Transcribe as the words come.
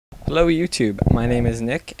Hello YouTube, my name is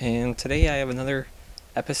Nick, and today I have another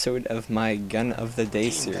episode of my Gun of the Day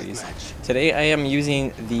series. Today I am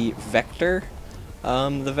using the Vector.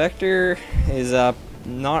 The Vector is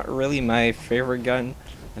not really my favorite gun.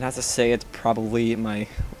 I'd have to say it's probably my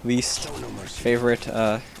least favorite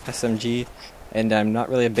SMG, and I'm not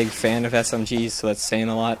really a big fan of SMGs, so that's saying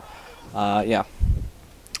a lot. Yeah.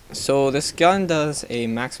 So this gun does a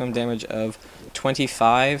maximum damage of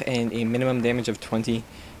 25 and a minimum damage of 20,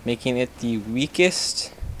 making it the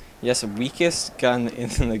weakest, weakest gun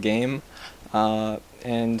in the game.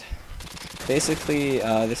 And basically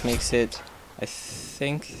this makes it, I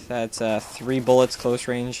think that's 3 bullets close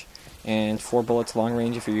range and 4 bullets long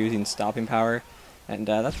range if you're using stopping power, and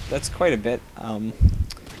that's quite a bit. I don't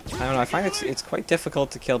know, I find it's quite difficult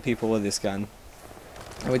to kill people with this gun.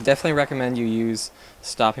 I would definitely recommend you use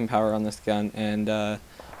stopping power on this gun, and I'm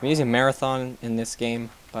using Marathon in this game,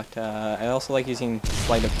 but I also like using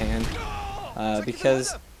sleight of hand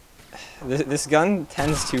because this gun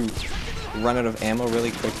tends to run out of ammo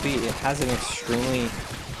really quickly. It has an extremely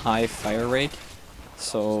high fire rate,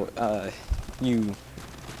 so you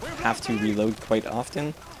have to reload quite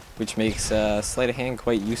often, which makes sleight of hand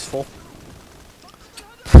quite useful.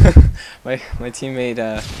 my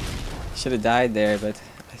teammate should have died there, but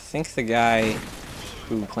I think the guy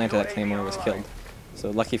who planted that claymore was killed, so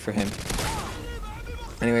lucky for him.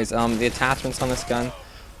 Anyways, the attachments on this gun,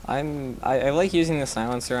 I like using the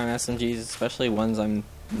silencer on SMGs, especially ones I'm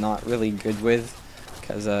not really good with,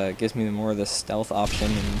 because it gives me more of the stealth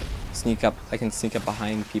option and sneak up. I can sneak up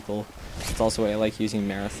behind people. It's also why I like using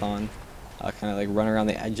Marathon, kind of like run around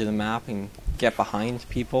the edge of the map and get behind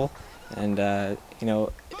people. And you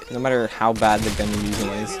know, no matter how bad the gun you're using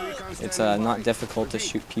is, it's not difficult to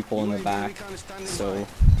shoot people in the back. So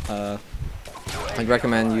I'd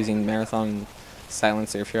recommend using Marathon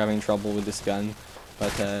silencer if you're having trouble with this gun.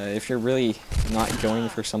 But if you're really not going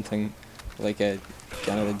for something like a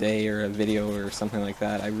gun of the day or a video or something like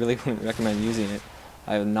that, I really wouldn't recommend using it.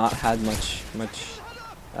 I have not had much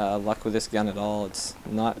luck with this gun at all. It's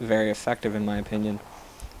not very effective in my opinion.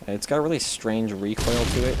 It's got a really strange recoil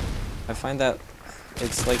to it. I find that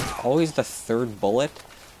it's like always the third bullet,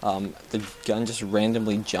 the gun just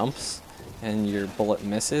randomly jumps and your bullet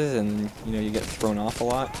misses, and you know, you get thrown off a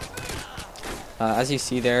lot. As you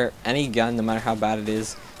see there, any gun, no matter how bad it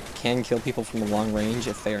is, can kill people from a long range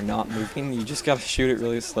if they are not moving. You just gotta shoot it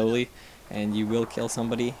really slowly and you will kill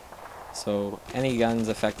somebody. So any gun's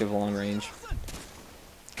effective long range.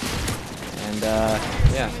 And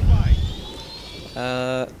yeah.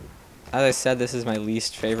 As I said, this is my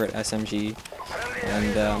least favorite SMG,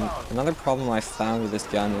 and another problem I found with this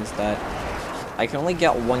gun is that I can only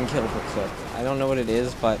get 1 kill per clip. I don't know what it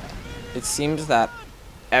is, but it seems that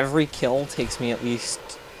every kill takes me at least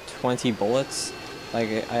 20 bullets. Like,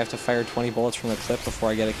 I have to fire 20 bullets from the clip before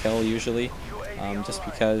I get a kill usually, just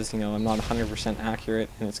because, you know, I'm not 100% accurate,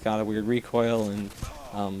 and it's got a weird recoil,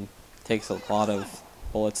 and takes a lot of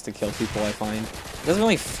bullets to kill people, I find. It doesn't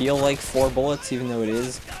really feel like 4 bullets, even though it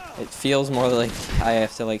is. It feels more like I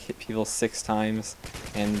have to like hit people 6 times,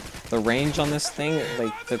 and the range on this thing,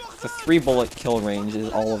 like the 3 bullet kill range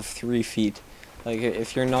is all of 3 feet. Like,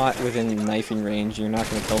 if you're not within knifing range, you're not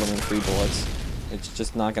going to kill them in 3 bullets. It's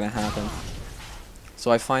just not going to happen.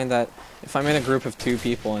 So I find that if I'm in a group of 2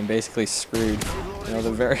 people, I'm basically screwed. You know,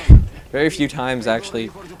 the very few times I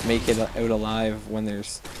actually make it out alive when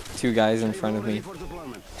there's 2 guys in front of me.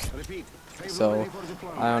 So,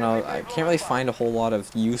 I don't know, I can't really find a whole lot of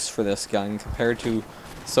use for this gun compared to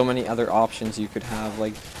so many other options you could have.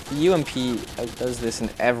 Like, the UMP does this in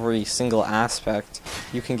every single aspect.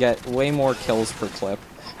 You can get way more kills per clip.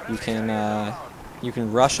 You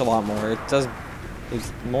can rush a lot more.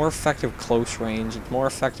 It's more effective close range, it's more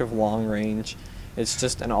effective long range. It's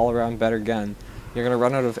just an all-around better gun. You're going to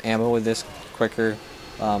run out of ammo with this quicker.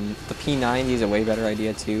 The P90 is a way better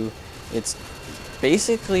idea too. It's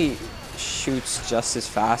basically shoots just as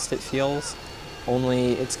fast, it feels,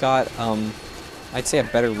 only it's got I'd say a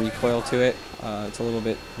better recoil to it. It's a little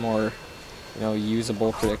bit more, you know,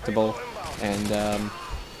 usable, predictable, and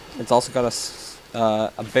it's also got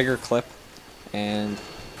a bigger clip, and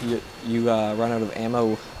you run out of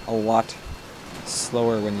ammo a lot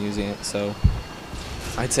slower when using it. So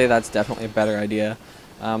I'd say that's definitely a better idea.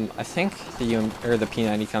 I think the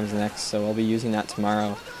P90 comes next, so I'll be using that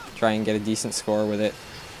tomorrow. Try and get a decent score with it.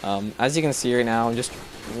 As you can see right now, I'm just,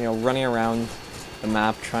 you know, running around the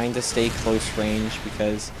map trying to stay close range,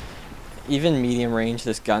 because even medium range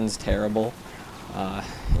this gun's terrible.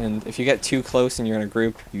 And if you get too close and you're in a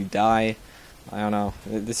group, you die. I don't know.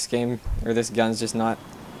 This gun's just not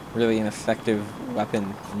really an effective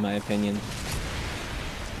weapon in my opinion.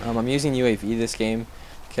 I'm using UAV this game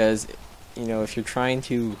because, you know, if you're trying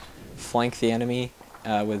to flank the enemy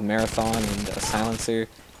with Marathon and a silencer,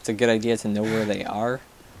 it's a good idea to know where they are.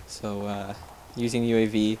 So using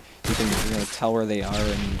UAV, you can tell where they are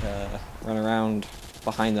and run around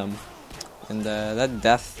behind them. And that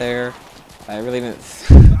death there, I really didn't.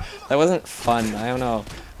 That wasn't fun. I don't know.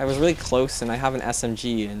 I was really close, and I have an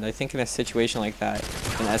SMG, and I think in a situation like that,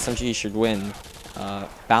 an SMG should win.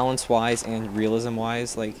 Balance-wise and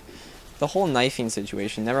realism-wise, like, the whole knifing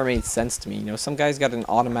situation never made sense to me. You know, some guy's got an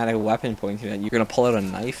automatic weapon pointing at you. You're gonna pull out a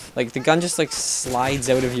knife? Like, the gun just, like, slides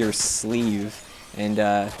out of your sleeve, and,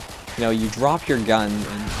 you know, you drop your gun,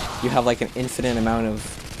 and you have, like, an infinite amount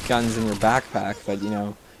of guns in your backpack, but, you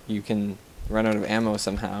know, you can run out of ammo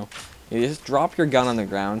somehow. You just drop your gun on the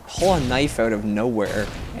ground, pull a knife out of nowhere,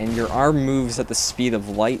 and your arm moves at the speed of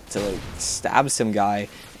light to, like, stab some guy.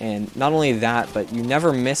 And not only that, but you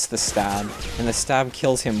never miss the stab, and the stab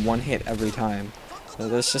kills him one hit every time. So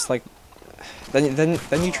there's just like, then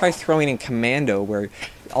you try throwing in commando, where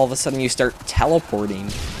all of a sudden you start teleporting,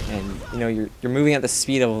 and you know you're moving at the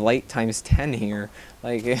speed of light times 10 here.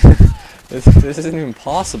 Like this isn't even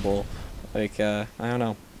possible. Like I don't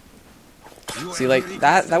know. See, like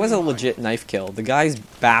that was a legit knife kill. The guy's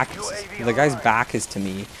back is to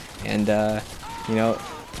me, and you know,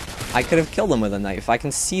 I could have killed him with a knife. I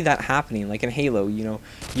can see that happening, like in Halo. You know,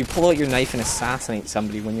 you pull out your knife and assassinate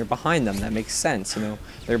somebody when you're behind them. That makes sense. You know,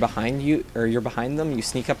 they're behind you, or you're behind them. You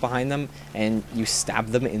sneak up behind them and you stab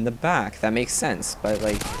them in the back. That makes sense. But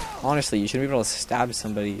like, honestly, you shouldn't be able to stab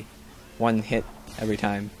somebody one hit every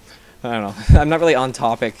time. I don't know. I'm not really on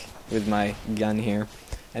topic with my gun here.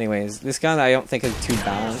 Anyways, this gun I don't think is too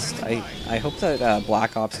balanced. I hope that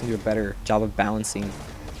Black Ops can do a better job of balancing.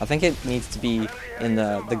 I think it needs to be in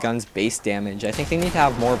the gun's base damage. I think they need to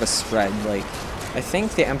have more of a spread. Like, I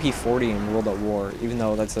think the MP40 in World at War, even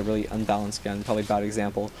though that's a really unbalanced gun, probably a bad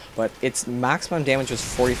example, but its maximum damage was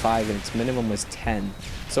 45 and its minimum was 10.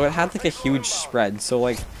 So it had like a huge spread. So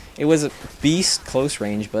like, it was a beast close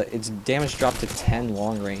range, but its damage dropped to 10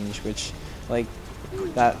 long range, which, like,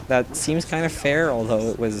 that seems kind of fair, although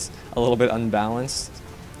it was a little bit unbalanced.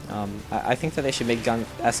 I think that they should make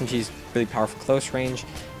SMGs really powerful close range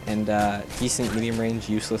and decent medium range,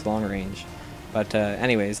 useless long range. But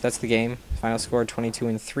anyways, that's the game. Final score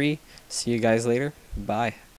 22-3. See you guys later. Bye.